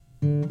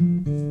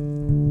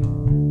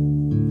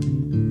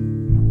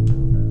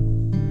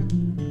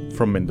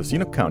From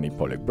Mendocino County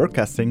Public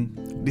Broadcasting,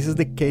 this is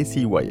the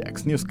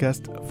KCYX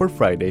newscast for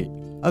Friday,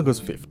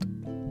 August 5th.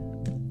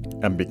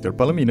 I'm Victor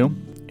Palomino,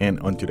 and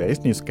on today's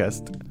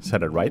newscast,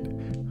 Sarah Wright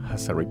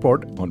has a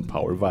report on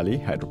Powder Valley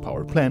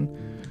Hydropower Plant,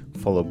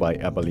 followed by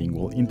a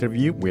bilingual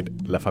interview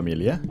with La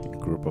Familia, a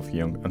group of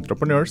young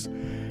entrepreneurs,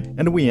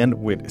 and we end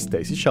with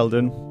Stacy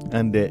Sheldon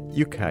and the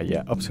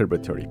Ukiah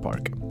Observatory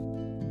Park.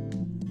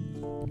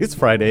 It's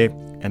Friday,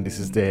 and this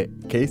is the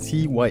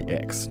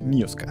KCYX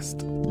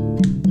newscast.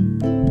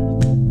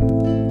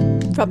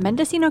 From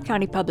Mendocino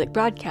County Public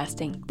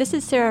Broadcasting, this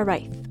is Sarah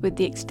Wright with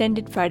the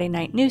extended Friday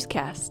night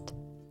newscast.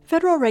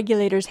 Federal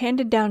regulators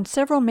handed down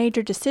several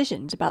major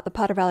decisions about the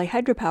Powder Valley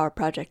Hydropower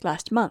project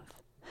last month.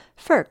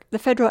 FERC, the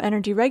Federal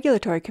Energy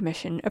Regulatory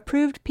Commission,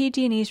 approved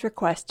PG&E's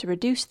request to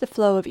reduce the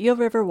flow of Eel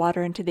River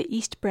water into the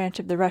east branch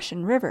of the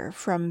Russian River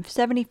from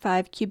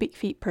 75 cubic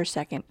feet per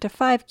second to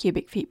 5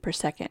 cubic feet per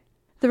second.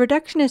 The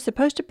reduction is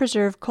supposed to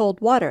preserve cold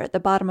water at the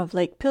bottom of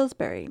Lake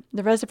Pillsbury,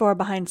 the reservoir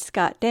behind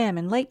Scott Dam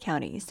in Lake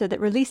County, so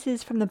that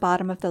releases from the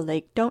bottom of the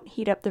lake don't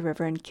heat up the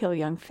river and kill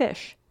young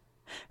fish.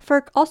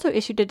 FERC also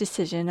issued a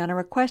decision on a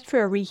request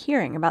for a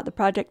rehearing about the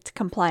project's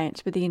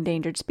compliance with the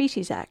Endangered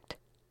Species Act.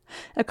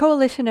 A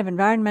coalition of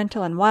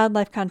environmental and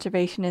wildlife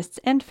conservationists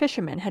and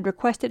fishermen had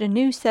requested a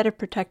new set of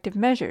protective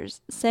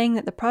measures, saying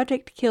that the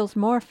project kills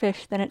more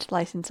fish than its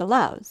license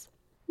allows.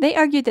 They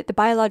argued that the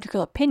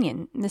biological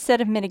opinion, the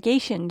set of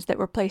mitigations that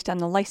were placed on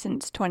the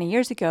license 20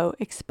 years ago,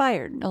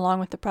 expired along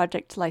with the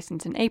project's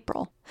license in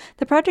April.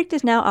 The project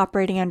is now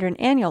operating under an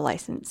annual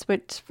license,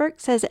 which FERC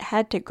says it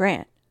had to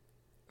grant.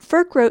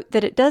 FERC wrote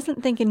that it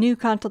doesn't think a new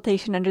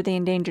consultation under the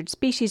Endangered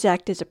Species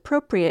Act is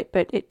appropriate,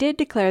 but it did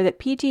declare that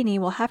PG&E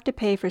will have to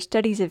pay for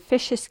studies of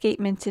fish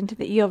escapements into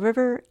the Eel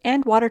River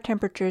and water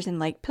temperatures in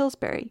Lake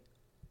Pillsbury.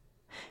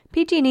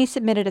 PG&E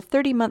submitted a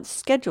 30-month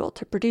schedule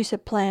to produce a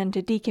plan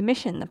to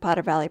decommission the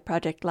Powder Valley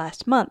project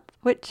last month,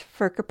 which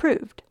FERC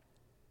approved.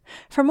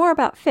 For more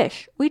about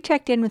fish, we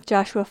checked in with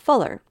Joshua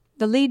Fuller,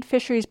 the lead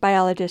fisheries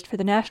biologist for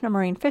the National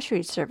Marine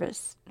Fisheries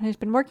Service, who's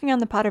been working on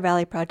the Powder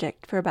Valley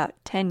project for about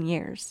 10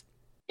 years.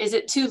 Is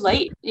it too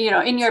late?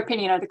 In your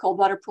opinion, are the cold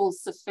water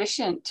pools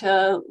sufficient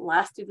to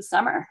last through the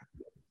summer?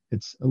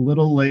 It's a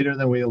little later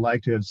than we would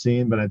like to have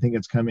seen, but I think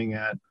it's coming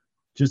at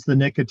just the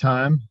nick of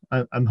time.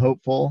 I'm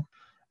hopeful.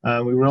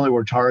 We really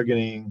were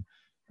targeting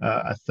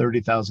a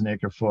 30,000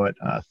 acre foot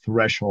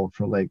threshold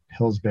for Lake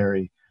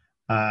Pillsbury.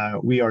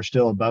 We are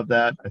still above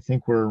that. I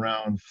think we're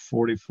around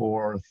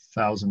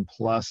 44,000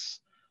 plus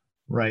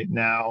right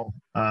now.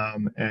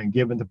 And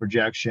given the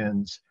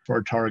projections for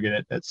our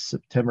target at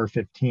September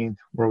 15th,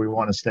 where we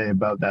want to stay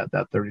above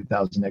that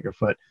 30,000 acre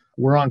foot,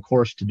 we're on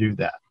course to do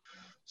that.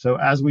 So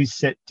as we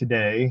sit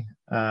today,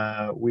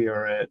 we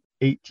are at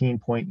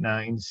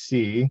 18.9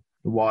 C,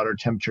 the water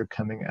temperature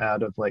coming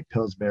out of Lake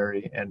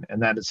Pillsbury, and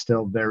that is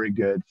still very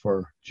good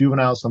for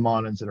juvenile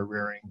salmonins that are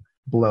rearing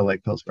below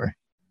Lake Pillsbury.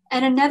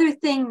 And another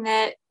thing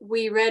that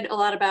we read a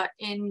lot about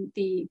in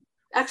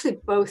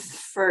both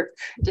FERC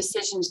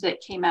decisions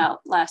that came out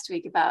last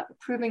week about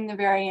approving the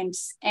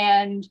variance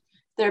and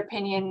their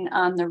opinion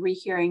on the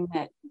rehearing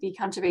that the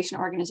conservation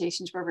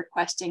organizations were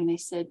requesting. They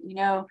said,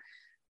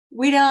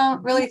 we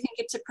don't really think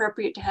it's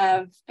appropriate to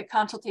have a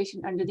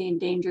consultation under the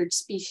Endangered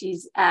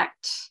Species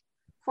Act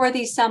for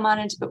these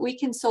salmonids, but we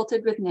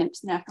consulted with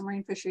NMFS, National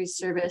Marine Fisheries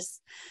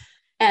Service,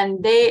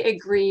 and they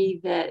agree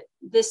that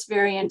this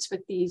variance with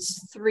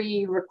these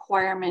three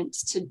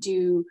requirements to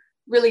do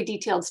really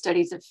detailed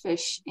studies of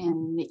fish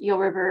in the Eel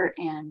River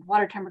and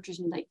water temperatures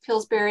in Lake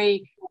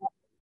Pillsbury,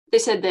 they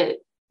said that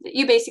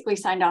you basically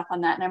signed off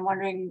on that, and I'm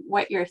wondering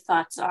what your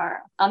thoughts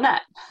are on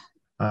that.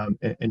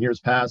 In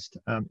years past,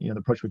 the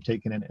approach we've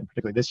taken, and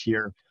particularly this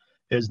year,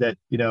 is that,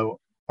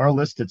 our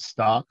listed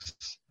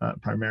stocks,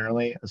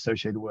 primarily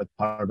associated with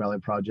Powder Valley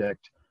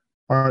Project,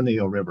 are in the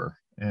Eel River.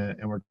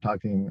 And we're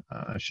talking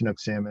Chinook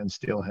salmon,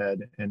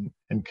 steelhead,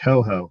 and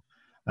coho.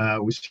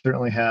 We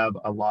certainly have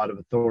a lot of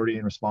authority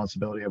and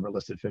responsibility over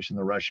listed fish in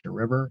the Russian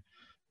River.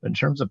 In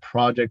terms of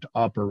project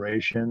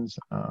operations,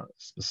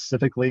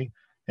 specifically,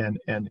 and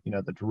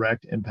the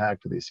direct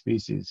impact of these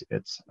species,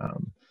 it's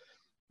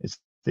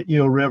the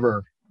Eel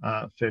River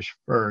fish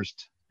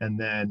first, and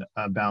then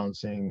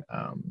balancing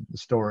the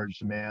storage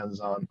demands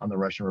on the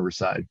Russian River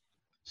side.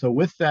 So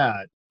with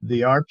that,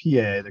 the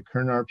RPA, the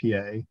current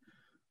RPA,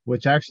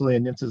 which actually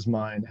in NMFS's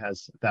mind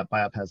that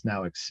BiOp has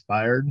now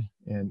expired,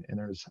 and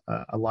there's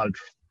a lot of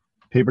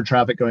paper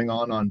traffic going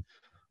on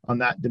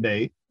that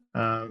debate,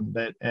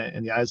 that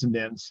in the eyes of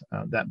NMFS,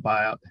 that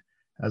BiOp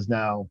has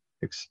now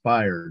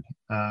expired.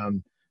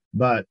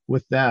 But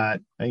with that,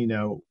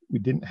 we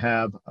didn't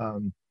have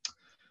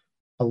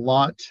a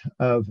lot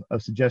of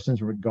suggestions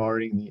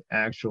regarding the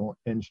actual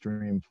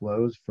in-stream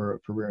flows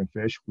for rearing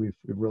fish. We've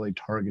really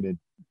targeted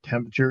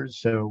temperatures,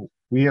 so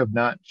we have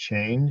not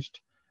changed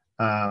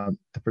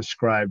the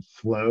prescribed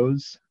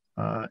flows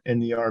in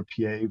the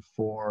RPA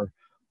for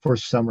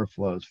summer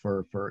flows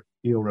for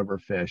Eel River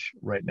fish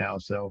right now.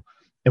 So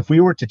if we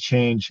were to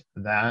change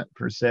that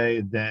per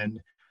se, then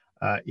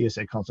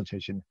ESA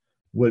consultation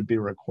would be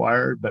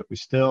required, but we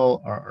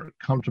still are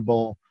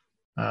comfortable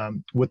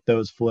with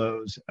those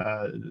flows,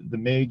 the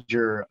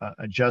major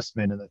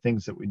adjustment and the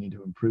things that we need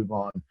to improve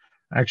on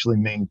actually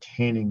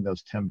maintaining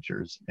those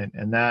temperatures.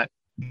 And that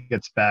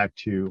gets back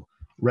to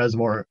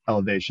reservoir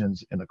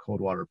elevations in the cold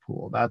water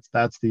pool.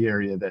 That's the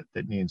area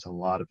that needs a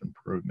lot of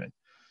improvement.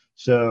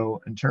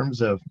 So in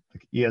terms of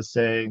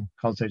ESA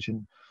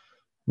condensation,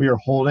 we are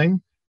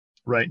holding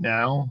right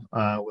now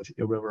with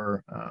Eel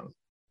River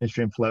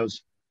in-stream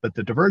flows, but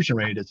the diversion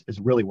rate is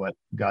really what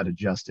got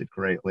adjusted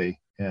greatly.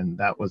 And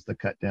that was the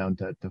cut down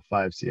to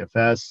 5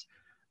 CFS.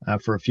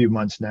 For a few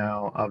months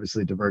now,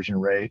 obviously diversion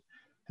rate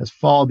has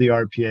followed the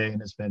RPA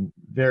and has been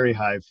very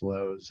high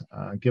flows,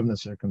 given the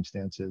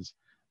circumstances.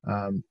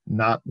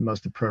 Not the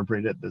most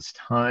appropriate at this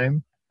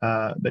time,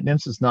 but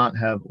NMFS does not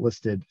have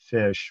listed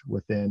fish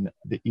within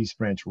the East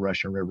Branch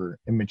Russian River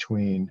in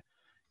between,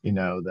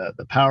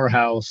 the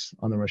powerhouse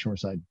on the Russian River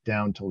side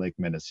down to Lake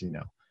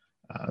Mendocino.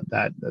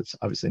 That's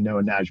obviously no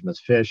anadromous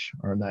fish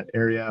are in that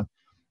area.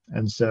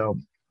 And so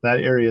that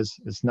area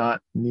is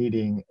not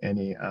needing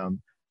any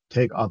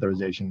take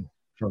authorization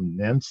from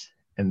NMFS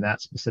in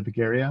that specific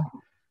area.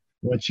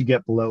 Once you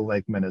get below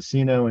Lake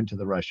Mendocino into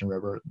the Russian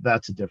River,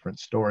 that's a different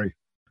story.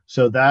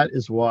 So that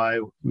is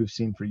why we've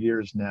seen for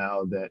years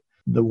now that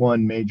the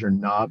one major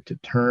knob to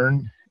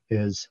turn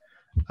is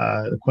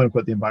the quote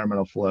unquote the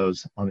environmental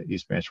flows on the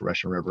East Branch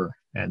Russian River.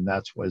 And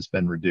that's what has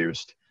been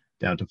reduced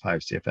down to 5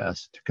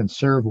 CFS to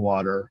conserve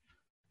water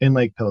in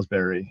Lake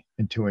Pillsbury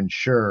and to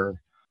ensure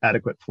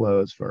adequate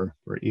flows for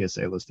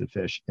ESA listed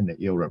fish in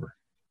the Eel River.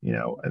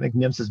 I think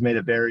NMFS has made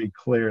it very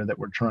clear that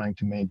we're trying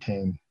to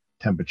maintain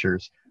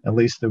temperatures at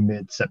least through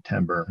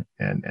mid-September.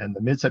 And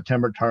the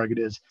mid-September target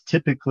is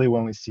typically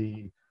when we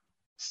see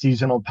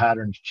seasonal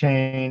patterns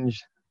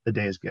change, the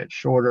days get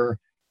shorter,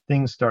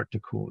 things start to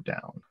cool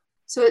down.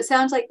 So it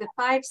sounds like the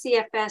 5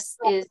 CFS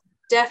is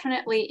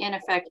definitely in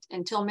effect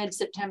until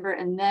mid-September.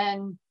 And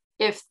then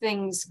if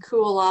things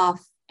cool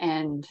off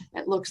and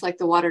it looks like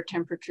the water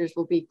temperatures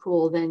will be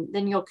cool,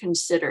 then you'll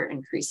consider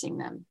increasing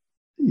them.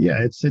 Yeah,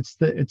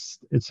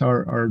 it's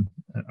our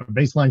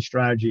baseline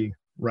strategy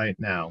right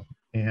now.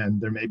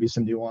 And there may be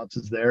some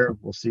nuances there.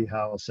 We'll see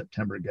how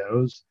September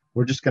goes.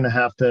 We're just going to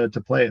have to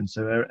play it. And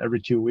so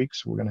every 2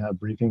 weeks, we're going to have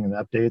briefing and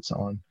updates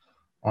on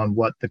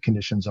what the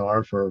conditions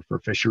are for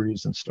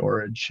fisheries and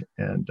storage.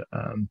 And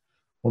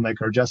we'll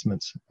make our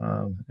adjustments.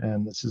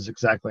 And this is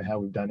exactly how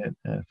we've done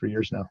it for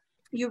years now.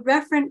 You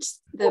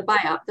referenced the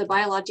BIOP, the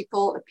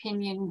biological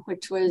opinion,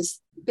 which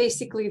was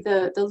basically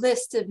the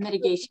list of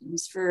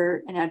mitigations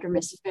for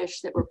anadromous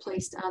fish that were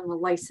placed on the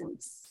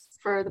license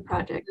for the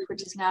project,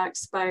 which is now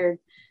expired.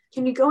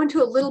 Can you go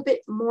into a little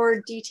bit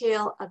more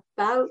detail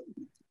about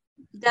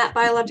that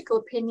biological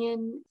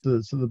opinion?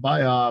 So the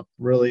BIOP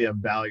really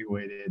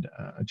evaluated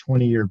a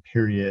 20-year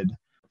period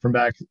from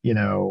back,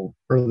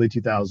 early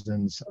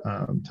 2000s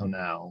till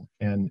now.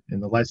 And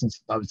the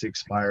license obviously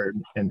expired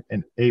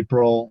in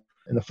April.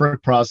 In the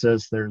FERC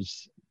process,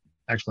 there's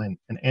actually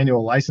an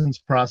annual license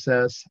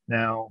process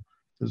now.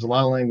 There's a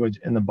lot of language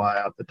in the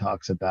BIOP that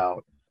talks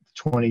about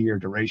 20-year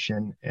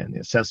duration and the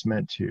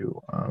assessment to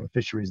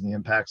fisheries and the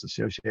impacts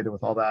associated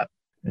with all that.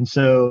 And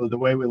so the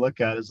way we look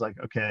at it is like,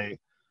 okay,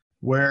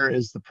 where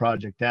is the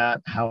project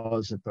at? How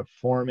is it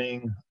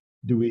performing?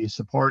 Do we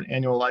support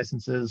annual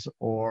licenses,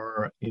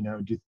 or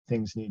do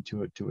things need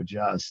to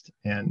adjust?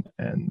 And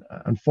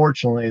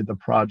unfortunately, the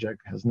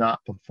project has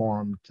not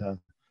performed to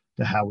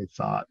how we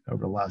thought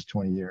over the last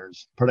 20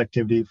 years.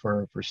 Productivity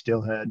for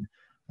steelhead,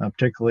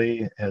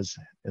 particularly, has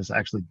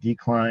actually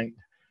declined,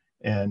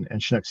 and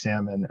Chinook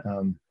salmon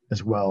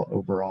as well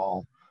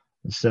overall.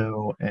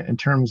 So in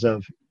terms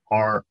of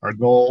our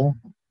goal,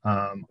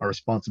 our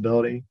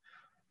responsibility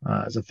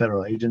as a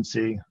federal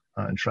agency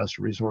and trust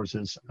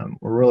resources,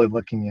 we're really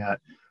looking at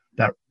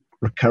that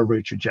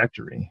recovery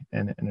trajectory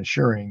and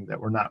ensuring that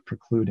we're not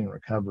precluding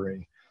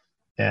recovery.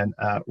 And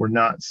we're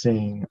not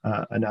seeing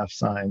enough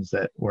signs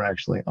that we're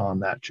actually on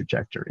that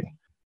trajectory.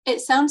 It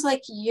sounds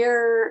like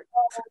you're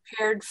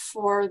prepared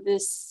for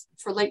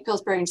Lake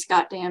Pillsbury and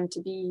Scott Dam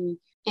to be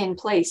in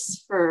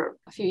place for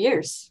a few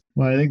years.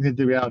 Well, I think that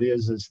the reality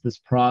is this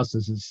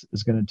process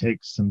is going to take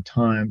some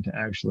time to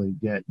actually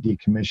get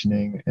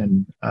decommissioning.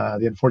 And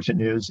the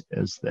unfortunate news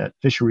is that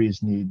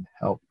fisheries need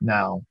help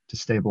now to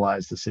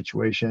stabilize the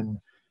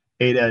situation.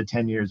 8 out of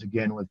 10 years,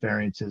 again, with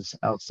variances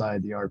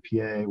outside the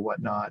RPA,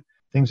 whatnot,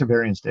 things are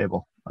very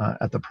unstable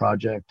at the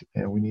project,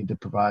 and we need to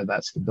provide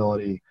that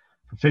stability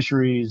for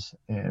fisheries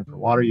and for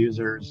water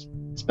users.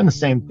 It's been the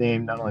same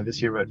theme, not only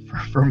this year, but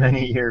for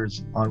many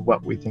years, on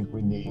what we think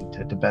we need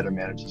to better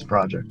manage this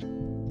project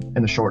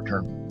in the short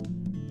term.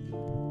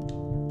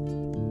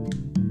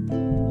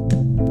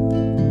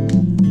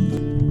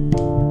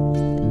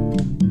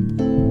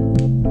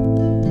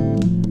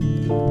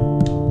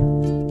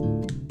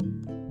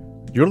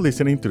 You're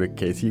listening to the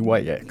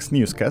KCYX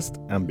newscast.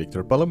 I'm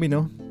Victor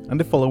Palomino, and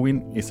the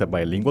following is a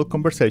bilingual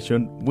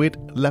conversation with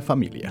La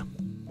Familia.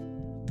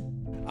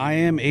 I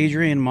am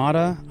Adrian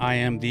Mata. I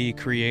am the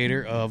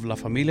creator of La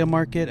Familia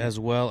Market as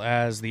well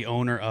as the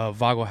owner of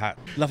Vago Hat.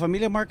 La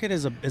Familia Market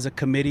is a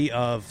committee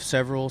of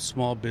several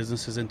small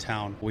businesses in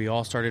town. We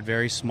all started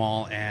very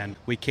small and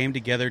we came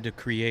together to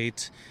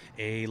create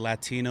a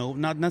Latino,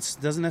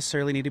 doesn't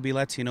necessarily need to be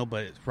Latino,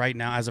 but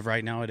as of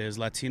right now, it is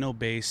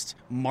Latino-based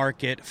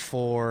market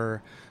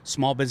for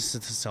small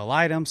businesses to sell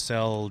items,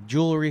 sell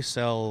jewelry,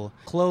 sell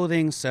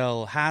clothing,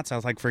 sell hats.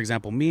 Like, for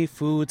example, me,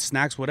 food,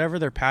 snacks, whatever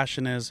their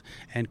passion is,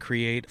 and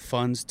create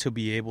funds to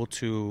be able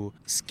to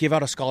give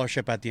out a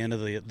scholarship at the end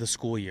of the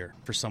school year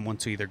for someone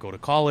to either go to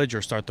college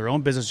or start their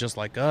own business just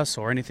like us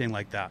or anything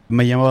like that.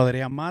 Me llamo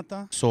Adrián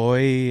Mata.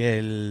 Soy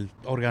el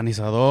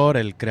organizador,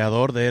 el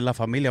creador de La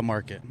Familia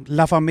Market.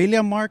 La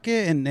Familia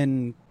Market,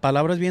 en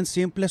palabras bien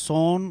simples,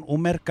 son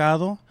un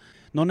mercado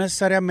no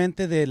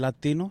necesariamente de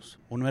latinos,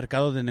 un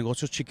mercado de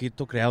negocios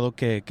chiquito creado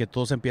que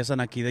todos empiezan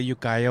aquí de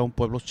Ukiah, un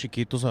pueblos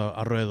chiquitos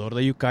alrededor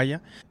de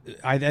Ukiah.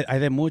 Hay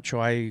de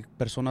mucho, hay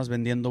personas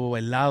vendiendo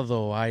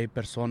helado, hay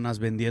personas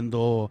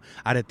vendiendo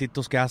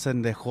aretitos que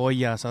hacen de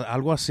joyas,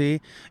 algo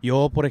así.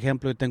 Yo, por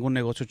ejemplo, tengo un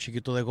negocio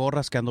chiquito de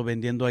gorras que ando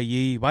vendiendo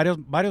allí, varios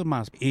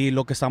más. Y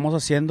lo que estamos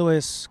haciendo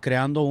es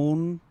creando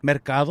un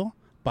mercado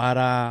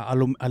para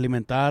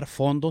alimentar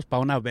fondos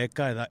para una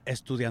beca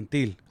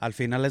estudiantil al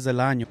finales del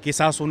año.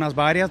 Quizás unas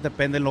varias,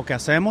 depende de lo que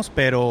hacemos,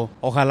 pero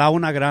ojalá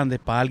una grande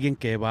para alguien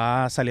que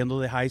va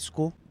saliendo de high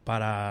school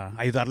para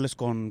ayudarles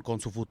con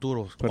su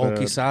futuro. O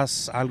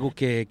quizás algo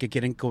que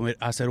quieren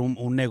hacer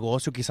un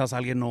negocio, quizás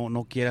alguien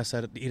no quiere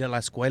ir a la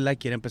escuela y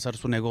quiere empezar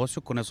su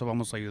negocio, con eso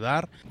vamos a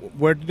ayudar.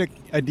 Where did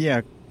the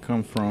idea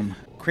come from?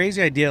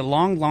 Crazy idea.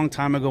 Long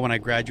time ago when I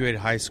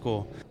graduated high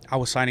school, I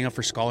was signing up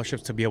for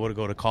scholarships to be able to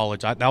go to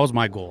college. That was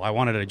my goal. I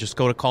wanted to just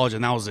go to college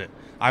and that was it.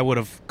 I would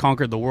have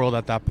conquered the world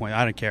at that point.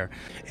 I didn't care.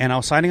 And I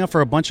was signing up for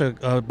a bunch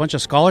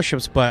of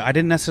scholarships, but I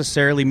didn't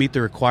necessarily meet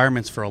the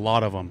requirements for a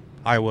lot of them.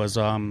 I was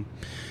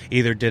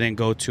either didn't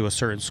go to a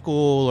certain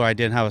school, or I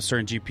didn't have a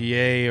certain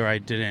GPA, or I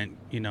didn't,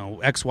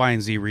 X, Y,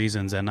 and Z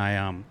reasons. And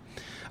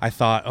I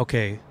thought,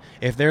 okay,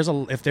 if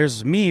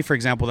there's me, for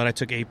example, that I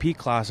took AP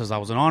classes, I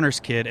was an honors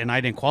kid, and I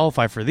didn't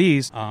qualify for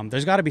these,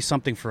 there's got to be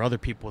something for other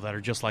people that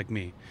are just like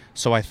me.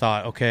 So I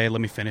thought, okay,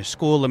 let me finish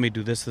school, let me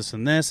do this,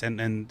 and this,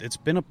 and it's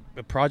been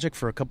a project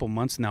for a couple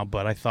months now,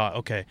 but I thought,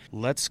 okay,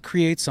 let's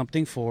create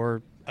something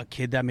for a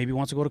kid that maybe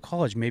wants to go to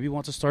college, maybe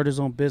wants to start his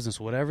own business,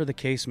 whatever the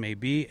case may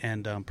be,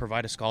 and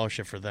provide a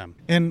scholarship for them.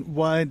 And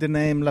why the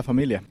name La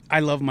Familia? I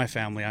love my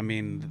family. I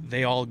mean,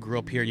 they all grew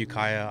up here in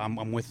Ukiah.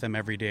 I'm with them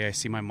every day. I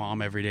see my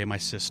mom every day, my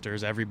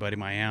sisters, everybody,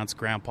 my aunts,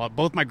 grandpa.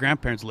 Both my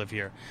grandparents live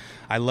here.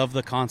 I love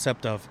the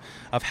concept of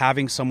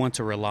having someone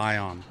to rely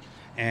on.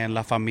 And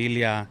La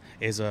Familia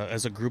is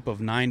a group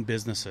of 9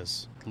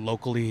 businesses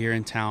locally here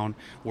in town.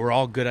 We're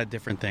all good at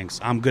different things.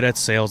 I'm good at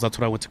sales. That's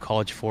what I went to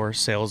college for,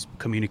 sales,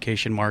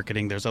 communication,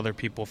 marketing. There's other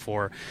people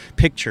for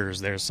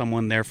pictures. There's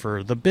someone there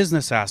for the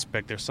business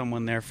aspect. There's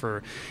someone there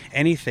for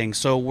anything.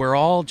 So we're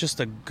all just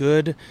a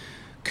good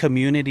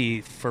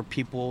community for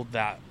people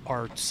that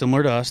are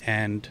similar to us,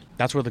 and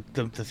that's where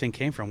the thing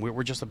came from.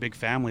 We're just a big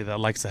family that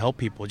likes to help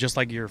people, just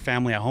like your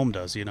family at home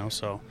does,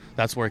 so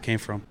that's where it came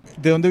from.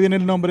 ¿De dónde viene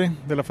el nombre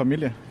de La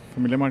Familia,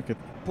 Familia Market?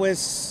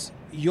 Pues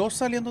yo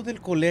saliendo del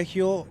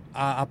colegio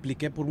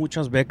apliqué por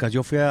muchas becas.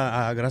 Yo fui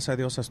gracias a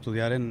Dios, a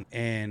estudiar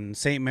en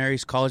St.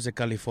 Mary's College de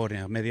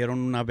California. Me dieron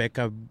una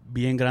beca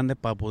bien grande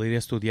para poder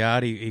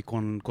estudiar y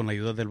con la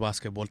ayuda del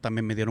básquetbol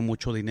también me dieron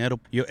mucho dinero.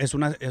 Es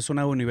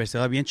una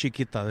universidad bien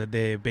chiquita,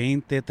 de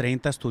 20,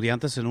 30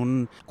 estudiantes en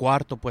un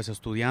cuarto, pues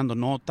estudiando,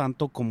 no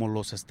tanto como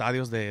los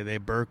estadios de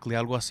Berkeley,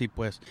 algo así,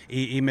 pues.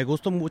 Y me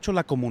gustó mucho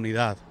la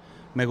comunidad.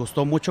 Me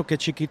gustó mucho qué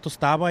chiquito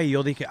estaba y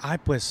yo dije,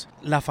 pues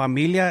la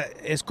familia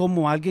es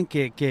como alguien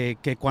que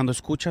cuando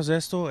escuchas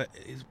esto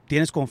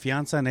tienes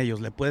confianza en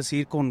ellos, le puedes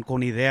ir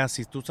con ideas.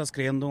 Si tú estás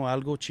creando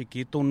algo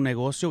chiquito, un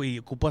negocio y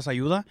ocupas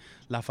ayuda,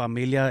 la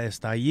familia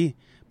está allí.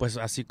 Pues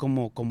así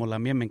como la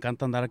mía, me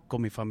encanta andar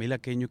con mi familia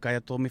aquí en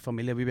Ukiah, toda mi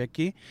familia vive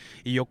aquí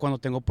y yo cuando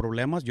tengo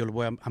problemas yo le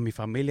voy a mi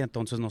familia,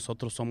 entonces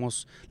nosotros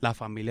somos la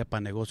familia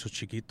para negocios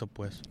chiquitos,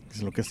 pues.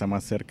 Es lo que está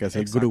más cerca, es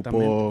el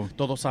grupo.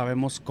 Todos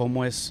sabemos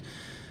cómo es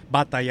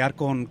batallar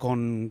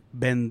con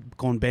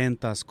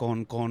ventas,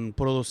 con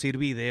producir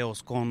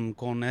videos,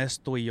 con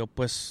esto, y yo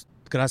pues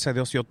gracias a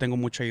Dios yo tengo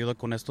mucha ayuda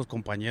con estos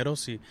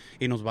compañeros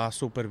y nos va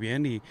súper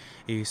bien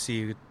y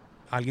si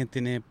alguien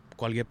tiene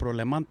cualquier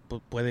problema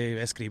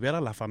puede escribir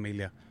a la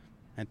familia.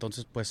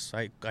 Entonces pues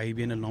ahí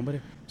viene el nombre.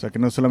 O sea que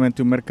no es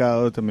solamente un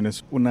mercado, también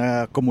es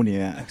una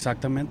comunidad.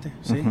 Exactamente,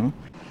 sí. Uh-huh.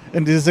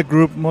 And this is a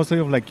group mostly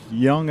of like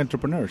young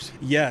entrepreneurs.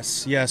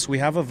 Yes, we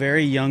have a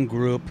very young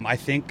group. I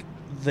think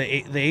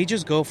the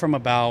ages go from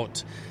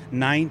about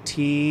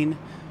 19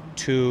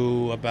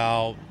 to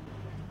about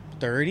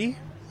 30,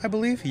 I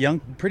believe.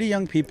 Pretty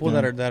young people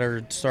that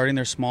are starting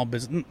their small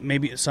business.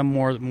 Maybe some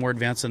more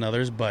advanced than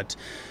others, but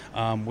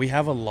we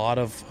have a lot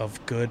of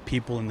good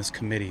people in this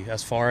committee.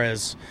 As far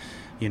as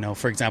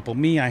For example,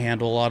 me, I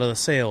handle a lot of the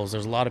sales.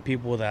 There's a lot of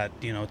people that,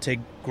 take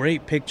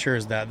great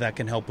pictures that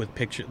can help with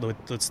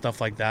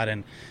stuff like that.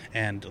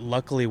 And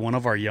luckily, one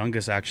of our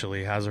youngest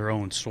actually has her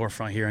own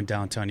storefront here in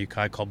downtown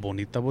Ukiah called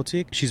Bonita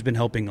Boutique. She's been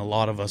helping a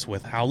lot of us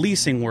with how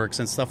leasing works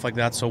and stuff like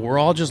that. So we're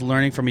all just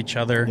learning from each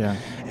other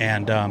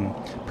and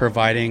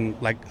providing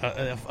like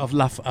a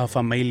La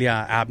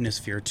Familia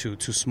atmosphere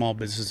to small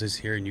businesses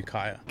here in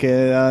Ukiah.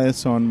 ¿Qué edades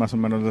son más o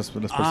menos las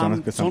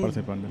personas que están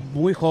participando?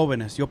 Muy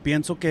jóvenes. Yo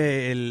pienso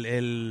que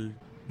el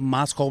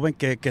más joven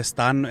que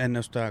están en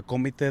nuestro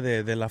comité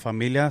de la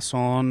familia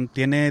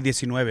tiene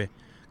 19,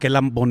 que es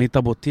la Bonita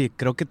Boutique.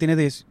 Creo que tiene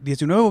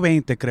 19 o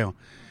 20, creo.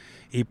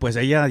 Y pues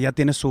ella ya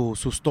tiene su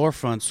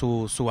storefront,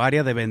 su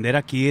área de vender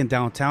aquí en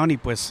downtown y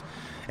pues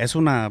es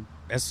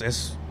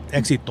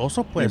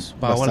exitoso pues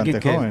para alguien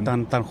que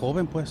tan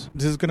joven pues.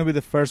 This is going to be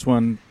the first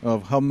one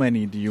of how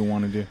many do you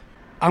want to do?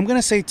 I'm going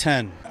to say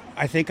 10.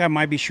 I think I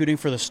might be shooting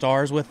for the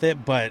stars with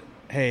it, but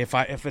hey,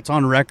 if it's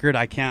on record,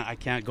 I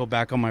can't go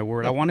back on my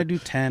word. I want to do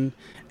 10,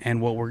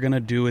 and what we're going to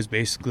do is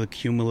basically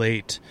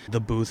accumulate the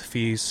booth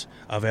fees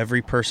of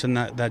every person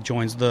that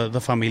joins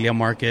the Familia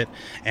Market,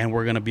 and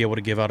we're going to be able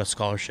to give out a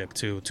scholarship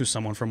to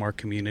someone from our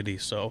community.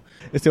 So,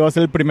 ¿Este va a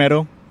ser el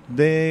primero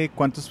de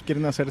cuántos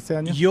quieren hacer este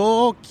año?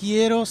 Yo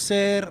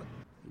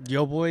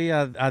voy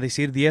a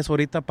decir 10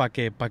 ahorita para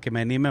que me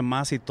animen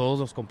más y todos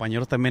los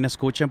compañeros también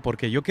escuchen,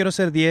 porque yo quiero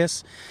ser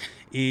 10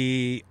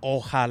 y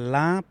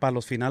ojalá para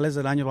los finales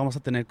del año vamos a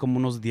tener como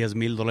unos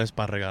 $10,000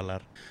 para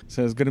regalar.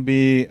 So it's going to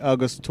be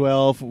August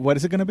 12th. What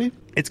is it going to be?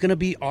 It's going to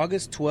be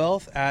August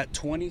 12th at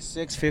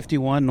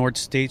 2651 North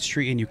State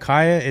Street in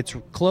Ukiah. It's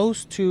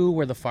close to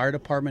where the fire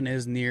department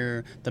is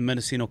near the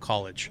Mendocino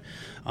College.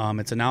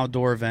 It's an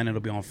outdoor event.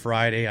 It'll be on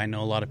Friday. I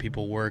know a lot of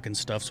people work and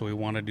stuff, so we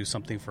want to do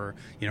something for,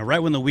 right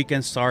when the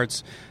weekend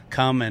starts,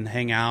 come and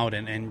hang out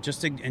and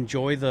just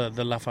enjoy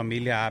the La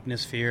Familia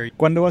atmosphere.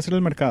 ¿Cuándo va a ser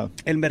el mercado?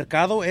 El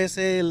mercado es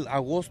el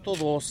agosto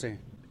 12.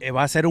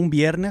 Va a ser un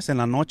viernes en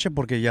la noche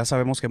porque ya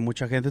sabemos que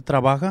mucha gente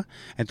trabaja,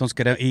 entonces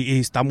y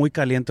está muy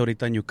caliente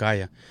ahorita en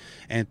Ukiah.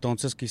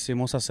 Entonces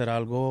quisimos hacer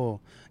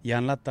algo ya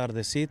en la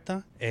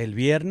tardecita. El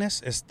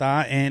viernes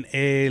está en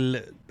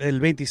el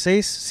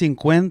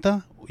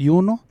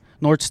 2651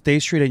 North State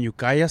Street en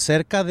Ukiah,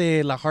 cerca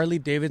de la Harley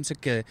Davidson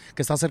que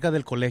está cerca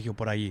del colegio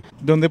por allí.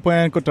 ¿Dónde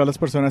pueden encontrar las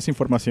personas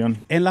información?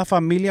 En La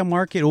Familia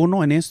Market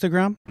 1 en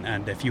Instagram.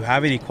 And if you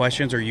have any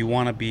questions or you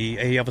want to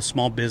you have a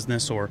small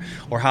business or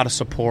how to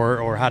support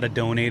or how to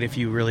donate if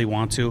you really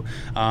want to,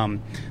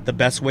 the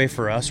best way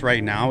for us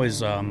right now is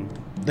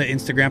the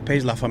Instagram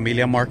page La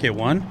Familia Market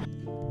 1.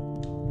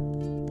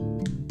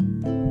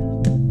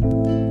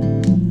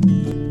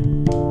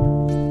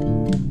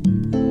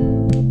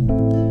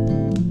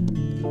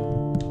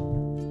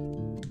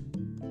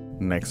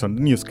 Next on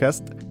the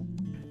newscast,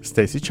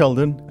 Stacy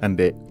Sheldon and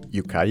the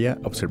Ukiah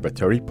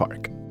Observatory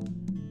Park.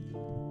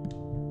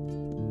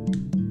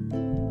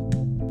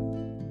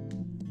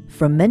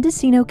 From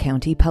Mendocino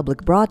County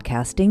Public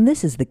Broadcasting,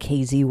 this is the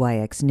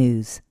KZYX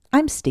News.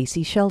 I'm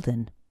Stacy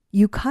Sheldon.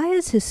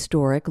 Ukiah's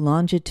historic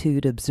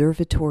Longitude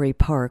Observatory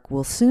Park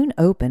will soon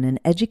open an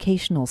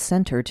educational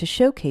center to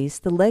showcase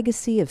the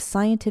legacy of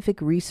scientific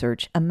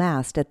research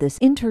amassed at this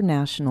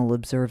international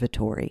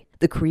observatory.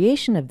 The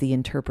creation of the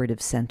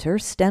Interpretive Center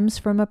stems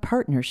from a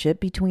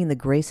partnership between the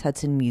Grace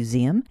Hudson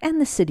Museum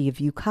and the City of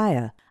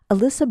Ukiah.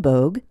 Alyssa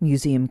Bogue,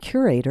 museum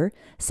curator,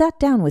 sat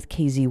down with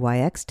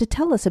KZYX to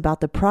tell us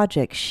about the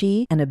project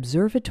she and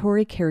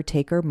observatory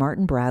caretaker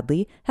Martin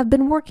Bradley have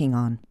been working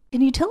on. Can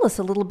you tell us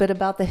a little bit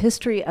about the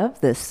history of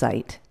this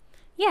site?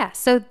 Yeah,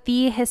 so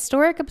the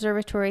historic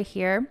observatory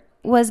here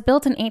was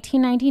built in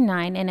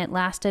 1899 and it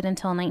lasted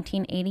until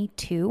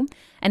 1982,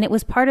 and it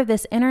was part of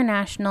this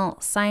international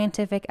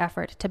scientific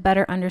effort to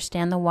better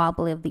understand the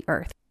wobble of the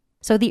Earth.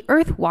 So the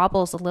Earth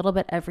wobbles a little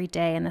bit every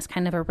day in this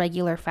kind of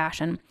irregular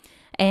fashion,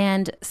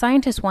 and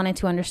scientists wanted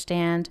to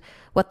understand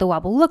what the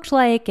wobble looked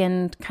like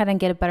and kind of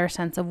get a better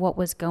sense of what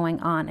was going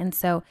on. And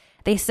so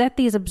they set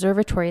these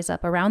observatories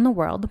up around the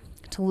world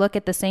to look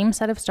at the same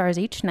set of stars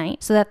each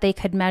night so that they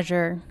could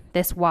measure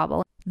this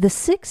wobble. The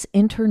 6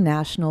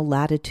 international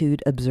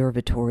latitude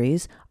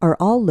observatories are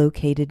all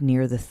located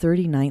near the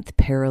 39th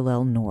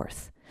parallel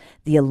north.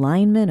 The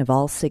alignment of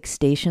all 6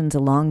 stations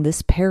along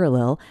this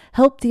parallel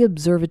help the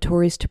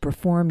observatories to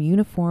perform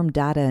uniform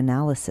data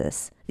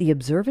analysis. The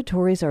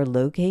observatories are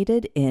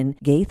located in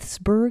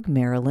Gaithersburg,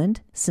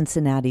 Maryland,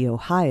 Cincinnati,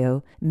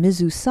 Ohio,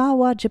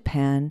 Mizusawa,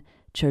 Japan,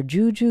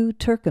 Charjuju,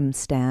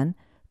 Turkmenistan,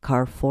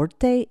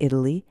 Carforte,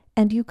 Italy,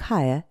 and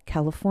Ukiah,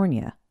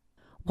 California.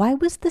 Why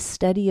was the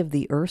study of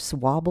the Earth's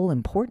wobble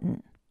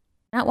important?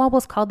 That wobble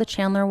is called the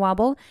Chandler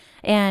wobble,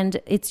 and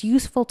it's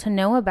useful to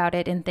know about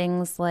it in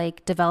things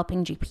like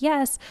developing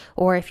GPS,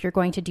 or if you're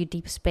going to do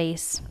deep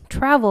space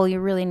travel, you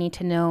really need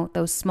to know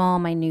those small,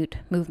 minute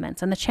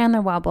movements. And the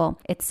Chandler wobble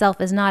itself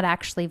is not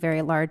actually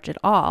very large at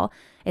all.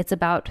 It's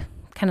about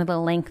kind of the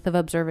length of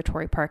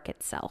Observatory Park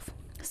itself.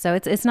 So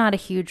it's not a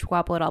huge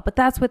wobble at all, but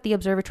that's what the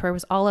observatory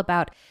was all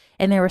about.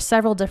 And there were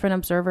several different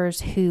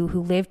observers who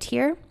lived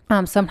here,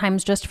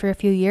 sometimes just for a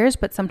few years,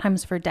 but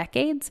sometimes for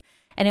decades.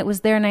 And it was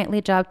their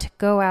nightly job to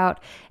go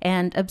out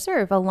and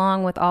observe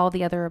along with all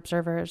the other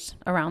observers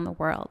around the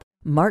world.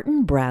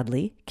 Martin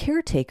Bradley,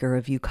 caretaker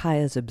of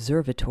Ukiah's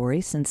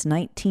observatory since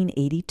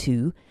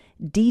 1982,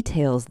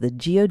 details the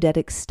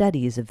geodetic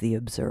studies of the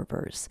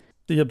observers.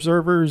 The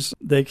observers,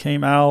 they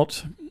came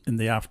out in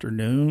the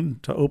afternoon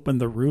to open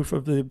the roof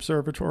of the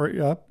observatory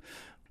up.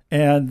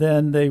 And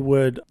then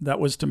that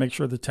was to make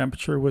sure the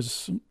temperature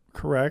was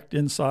correct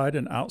inside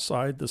and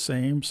outside the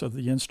same, so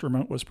the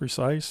instrument was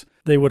precise.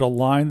 They would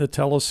align the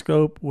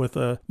telescope with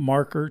a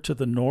marker to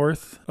the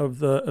north of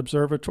the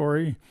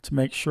observatory to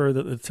make sure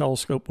that the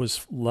telescope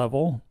was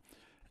level.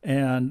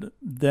 And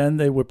then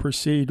they would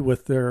proceed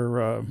with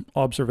their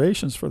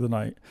observations for the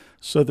night.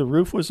 So the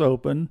roof was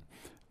open.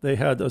 They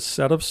had a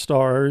set of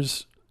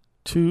stars,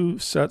 2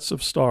 sets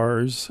of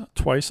stars,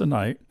 twice a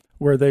night,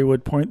 where they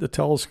would point the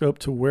telescope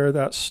to where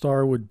that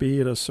star would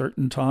be at a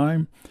certain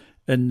time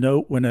and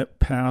note when it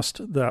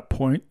passed that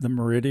point, the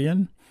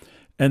meridian.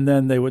 And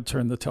then they would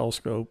turn the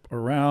telescope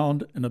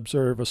around and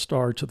observe a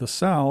star to the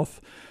south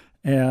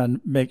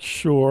and make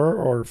sure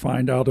or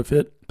find out if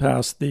it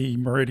passed the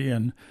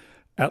meridian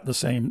at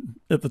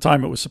the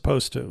time it was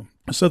supposed to.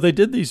 So they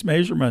did these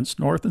measurements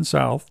north and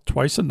south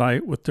twice a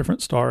night with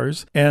different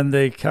stars, and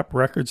they kept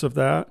records of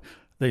that.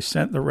 They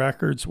sent the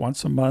records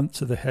once a month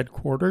to the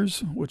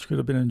headquarters, which could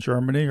have been in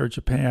Germany or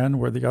Japan,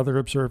 where the other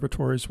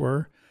observatories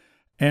were.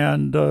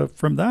 And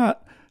from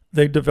that,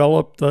 they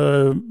developed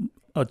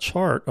a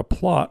chart, a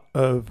plot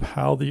of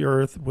how the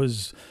Earth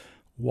was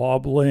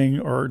wobbling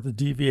or the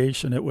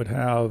deviation it would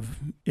have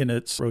in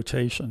its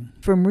rotation.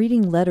 From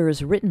reading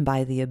letters written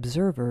by the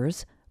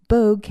observers,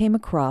 Bogue came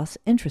across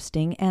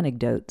interesting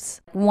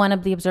anecdotes. One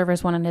of the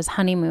observers went on his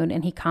honeymoon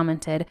and he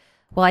commented,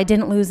 "Well, I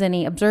didn't lose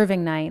any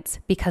observing nights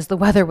because the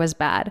weather was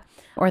bad."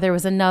 Or there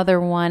was another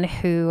one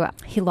who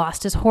he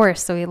lost his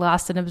horse, so he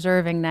lost an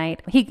observing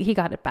night. He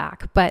got it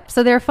back. But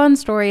so there are fun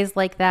stories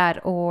like that.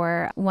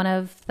 Or one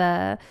of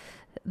the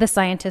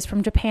scientists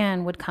from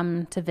Japan would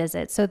come to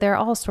visit. So there are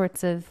all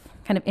sorts of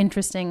kind of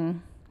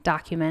interesting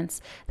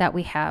documents that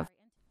we have.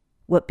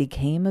 What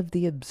became of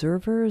the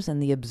observers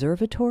and the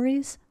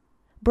observatories?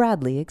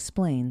 Bradley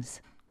explains.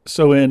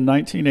 So in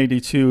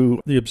 1982,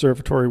 the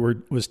observatory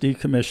was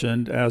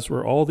decommissioned, as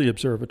were all the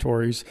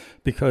observatories,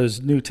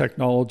 because new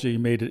technology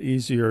made it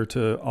easier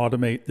to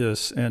automate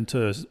this and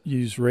to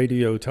use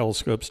radio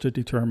telescopes to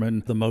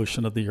determine the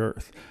motion of the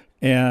Earth.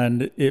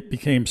 And it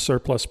became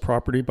surplus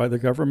property by the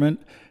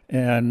government,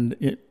 and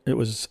it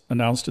was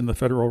announced in the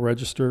Federal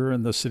Register,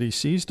 and the city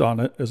seized on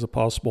it as a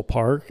possible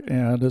park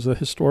and as a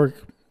historic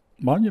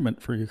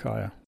monument for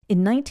Ukiah.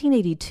 In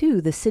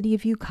 1982, the city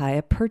of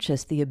Ukiah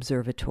purchased the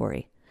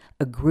observatory.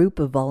 A group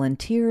of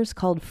volunteers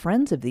called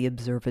Friends of the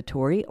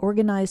Observatory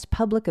organized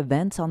public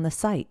events on the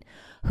site,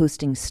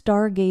 hosting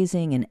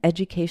stargazing and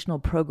educational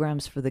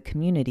programs for the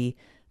community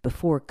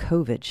before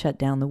COVID shut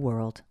down the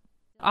world.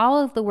 All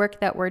of the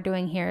work that we're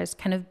doing here is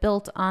kind of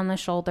built on the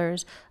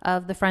shoulders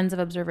of the Friends of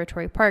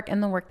Observatory Park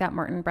and the work that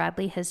Martin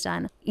Bradley has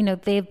done. You know,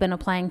 they've been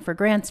applying for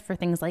grants for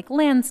things like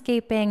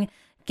landscaping,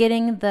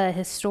 getting the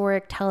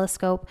historic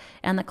telescope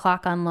and the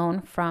clock on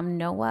loan from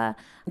NOAA,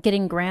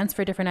 getting grants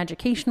for different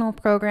educational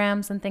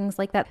programs and things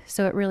like that.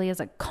 So it really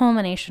is a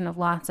culmination of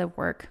lots of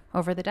work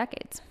over the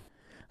decades.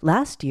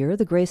 Last year,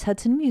 the Grace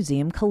Hudson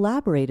Museum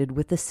collaborated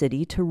with the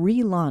city to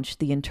relaunch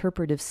the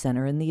Interpretive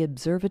Center in the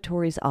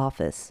observatory's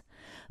office.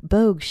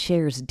 Bogue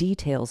shares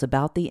details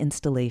about the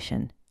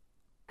installation.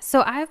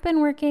 So I've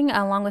been working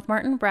along with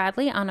Martin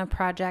Bradley on a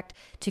project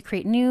to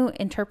create new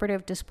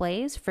interpretive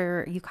displays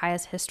for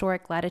Ukiah's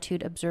Historic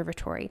Latitude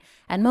Observatory.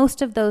 And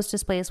most of those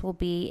displays will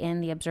be in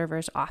the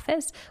observer's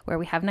office, where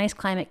we have nice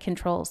climate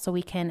controls so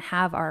we can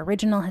have our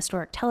original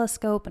historic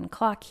telescope and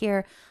clock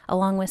here,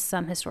 along with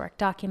some historic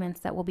documents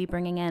that we'll be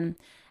bringing in.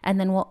 And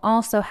then we'll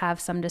also have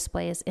some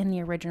displays in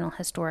the original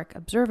historic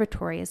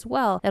observatory as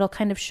well. It'll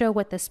kind of show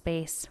what the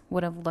space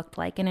would have looked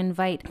like and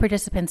invite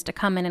participants to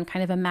come in and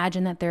kind of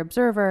imagine that they're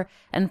observer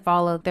and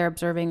follow their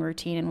observing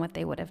routine and what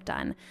they would have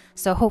done.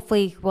 So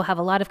hopefully we'll have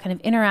a lot of kind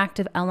of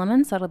interactive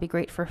elements that'll be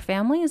great for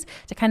families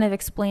to kind of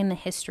explain the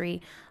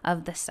history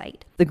of the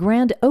site. The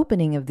grand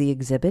opening of the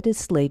exhibit is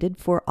slated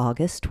for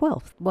August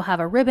 12th. We'll have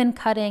a ribbon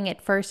cutting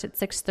at first at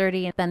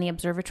 6:30, and then the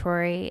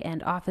observatory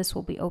and office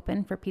will be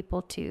open for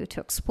people to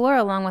explore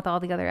along with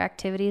all the other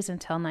activities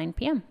until 9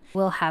 p.m.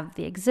 We'll have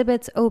the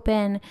exhibits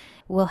open.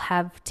 We'll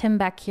have Tim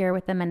back here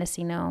with the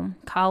Mendocino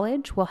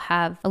College. We'll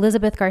have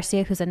Elizabeth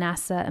Garcia, who's a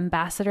NASA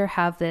ambassador,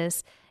 have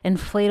this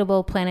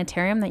inflatable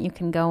planetarium that you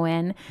can go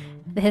in.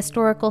 The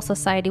Historical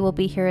Society will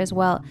be here as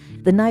well.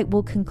 The night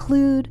will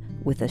conclude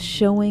with a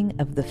showing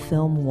of the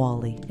film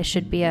WALL-E. It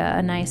should be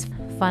a nice,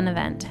 fun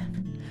event.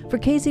 For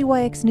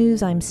KZYX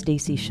News, I'm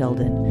Stacy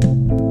Sheldon.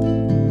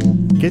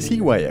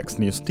 KZYX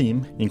News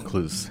team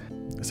includes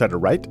Sarah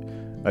Wright,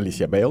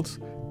 Alicia Bales,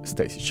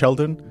 Stacy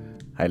Sheldon,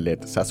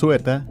 Ailet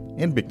Zazueta,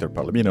 and Victor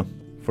Palomino.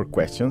 For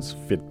questions,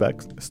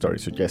 feedback, story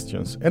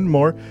suggestions, and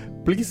more,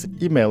 please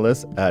email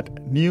us at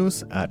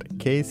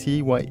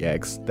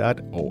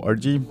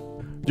news@kcyx.org.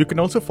 You can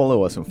also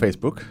follow us on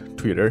Facebook,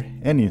 Twitter,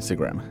 and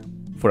Instagram.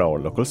 For our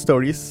local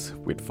stories,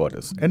 with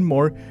photos and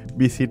more,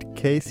 visit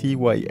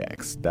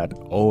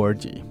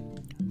kcyx.org.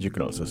 You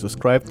can also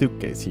subscribe to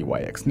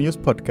KCYX News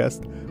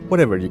Podcast,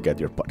 wherever you get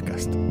your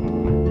podcast.